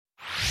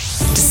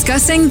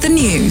Discussing the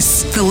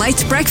news. The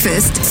Late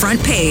Breakfast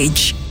front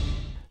page.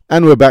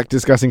 And we're back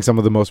discussing some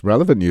of the most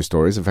relevant news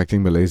stories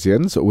affecting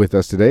Malaysians. With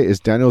us today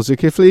is Daniel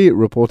Zulkifli,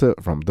 reporter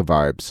from The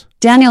Vibes.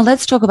 Daniel,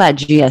 let's talk about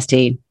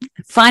GST.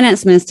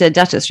 Finance Minister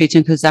Datuk Seri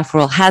Tunku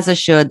Zafrul has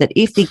assured that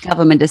if the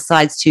government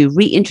decides to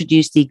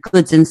reintroduce the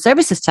goods and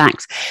services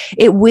tax,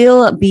 it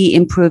will be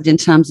improved in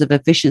terms of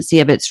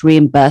efficiency of its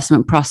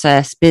reimbursement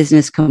process,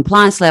 business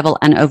compliance level,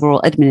 and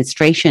overall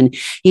administration.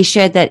 He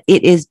shared that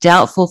it is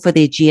doubtful for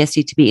the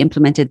GST to be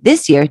implemented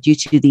this year due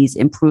to these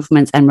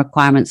improvements and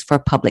requirements for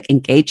public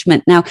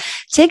engagement. Now,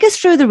 take us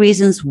through the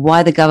reasons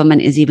why the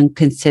government is even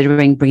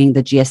considering bringing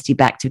the GST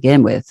back to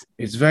begin with.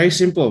 It's very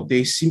simple.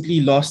 They simply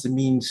lost the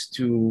means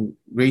to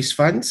raise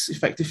funds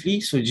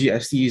effectively. So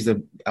GST is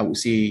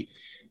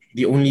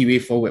the only way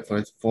forward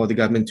for the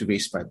government to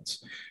raise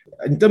funds.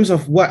 In terms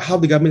of how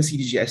the government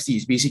sees the GST,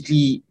 is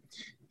basically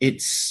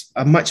it's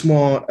a much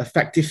more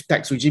effective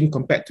tax regime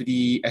compared to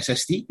the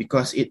SST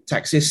because it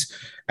taxes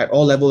at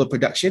all levels of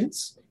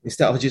productions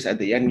instead of just at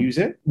the end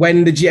user.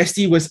 When the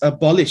GST was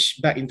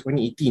abolished back in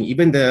 2018,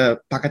 even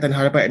the Pakatan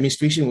Harapan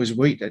administration was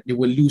worried that they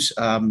will lose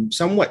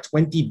somewhat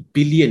 20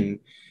 billion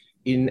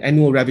in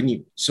annual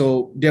revenue.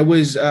 So there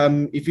was,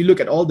 if you look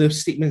at all the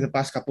statements in the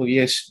past couple of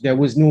years, there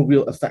was no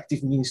real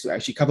effective means to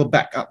actually cover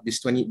back up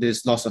this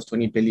loss of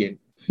 20 billion.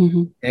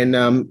 Mm-hmm.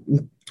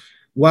 And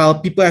while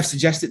people have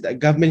suggested that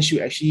government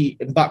should actually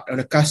embark on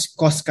a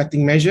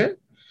cost-cutting measure,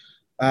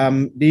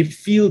 they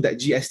feel that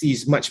GST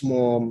is much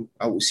more,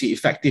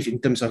 effective in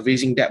terms of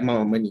raising that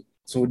amount of money.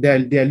 So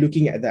they're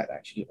looking at that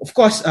actually. Of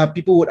course,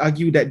 people would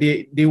argue that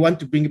they want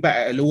to bring it back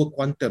at a lower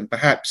quantum,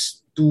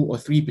 perhaps 2 or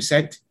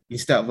 3%.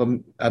 Instead of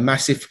a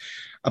massive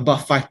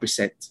above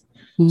 5%.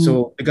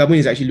 So the government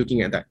is actually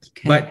looking at that.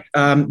 Okay. But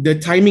the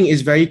timing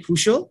is very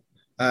crucial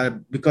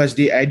because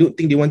I don't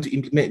think they want to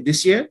implement it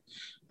this year.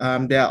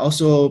 There are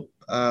also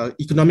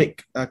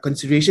economic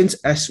considerations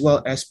as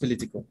well as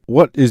political.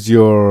 What is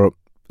your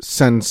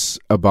sense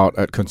about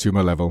at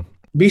consumer level?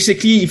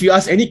 Basically, if you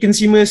ask any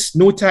consumers,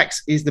 no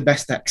tax is the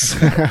best tax.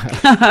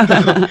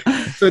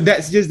 So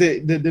that's just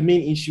the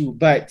main issue.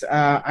 But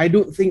I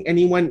don't think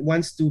anyone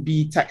wants to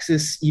be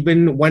taxes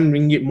even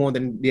RM1 more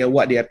than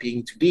what they are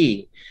paying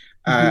today.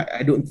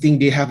 I don't think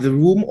they have the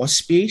room or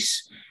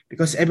space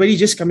because everybody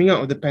just coming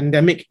out of the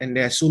pandemic and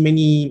there are so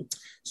many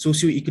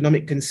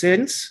socio-economic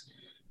concerns.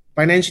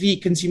 Financially,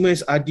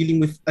 consumers are dealing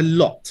with a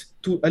lot.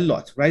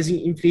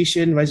 Rising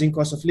inflation, rising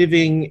cost of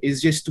living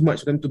is just too much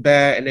for them to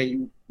bear, and then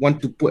you want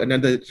to put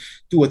another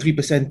 2 or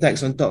 3%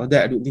 tax on top of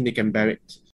that. I don't think they can bear it.